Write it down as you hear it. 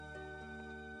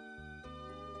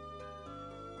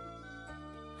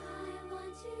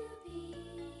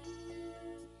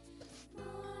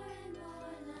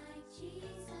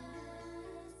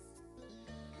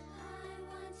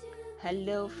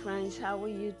Hello, friends. How are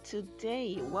you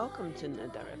today? Welcome to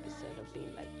another episode of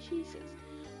Being Like Jesus.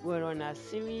 We're on our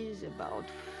series about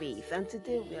faith, and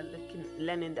today we are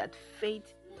learning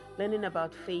learning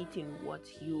about faith in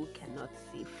what you cannot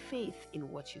see, faith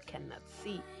in what you cannot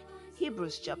see.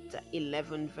 Hebrews chapter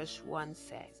 11, verse 1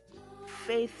 says,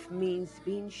 "Faith means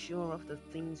being sure of the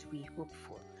things we hope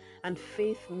for, and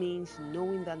faith means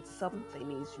knowing that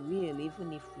something is real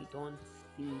even if we don't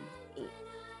see it."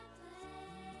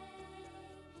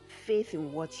 Faith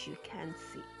in what you can't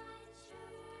see.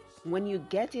 When you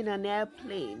get in an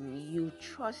airplane, you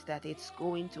trust that it's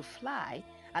going to fly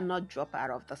and not drop out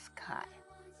of the sky.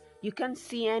 You can't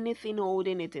see anything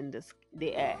holding it in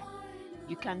the air.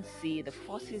 You can't see the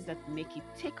forces that make it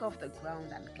take off the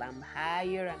ground and climb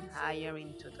higher and higher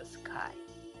into the sky.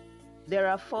 There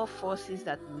are four forces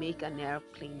that make an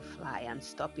airplane fly and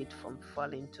stop it from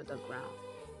falling to the ground.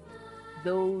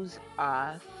 Those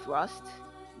are thrust,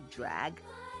 drag,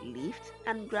 lift,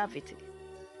 and gravity.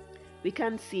 We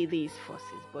can't see these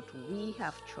forces, but we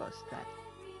have trust that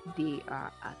they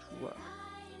are at work.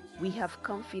 We have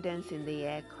confidence in the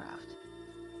aircraft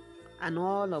and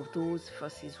all of those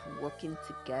forces working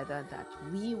together that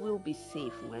we will be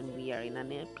safe when we are in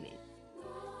an airplane.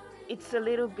 It's a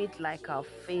little bit like our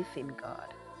faith in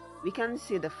God. We can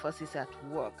see the forces at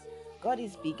work. God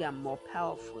is bigger and more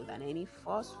powerful than any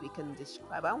force we can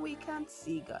describe, and we can't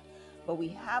see God, but we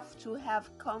have to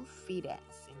have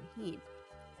confidence in Him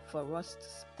for us to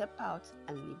step out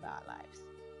and live our lives.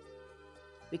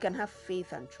 We can have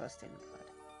faith and trust in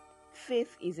God.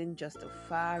 Faith isn't just a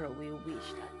faraway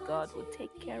wish that God will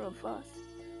take care of us,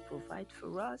 provide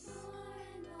for us,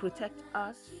 protect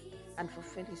us, and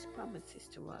fulfill His promises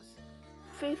to us.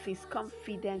 Faith is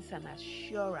confidence and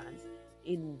assurance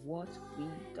in what we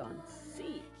don't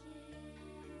see.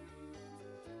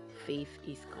 Faith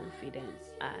is confidence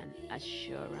and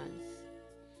assurance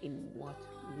in what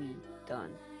we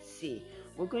don't see.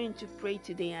 We're going to pray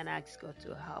today and ask God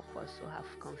to help us to have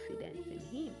confidence in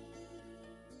Him.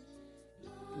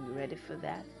 Are you ready for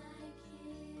that?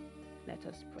 Let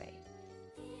us pray.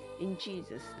 In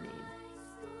Jesus' name,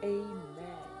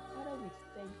 amen. Father, we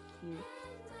thank you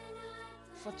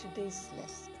for today's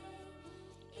lesson.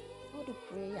 Lord, we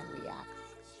pray and we ask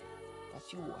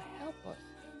that you will help us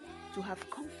to have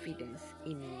confidence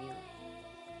in you,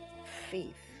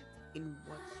 faith in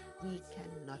what we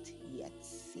cannot yet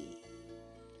see.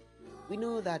 We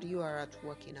know that you are at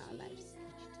work in our lives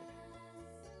each day,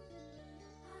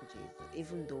 Jesus,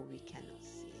 even though we cannot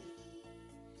see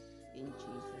it. In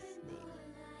Jesus'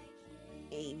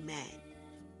 name, amen.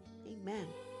 Amen.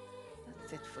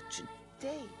 That's it for today.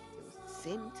 Till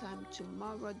same time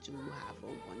tomorrow. Do have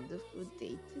a wonderful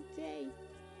day today.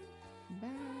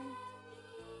 Bye.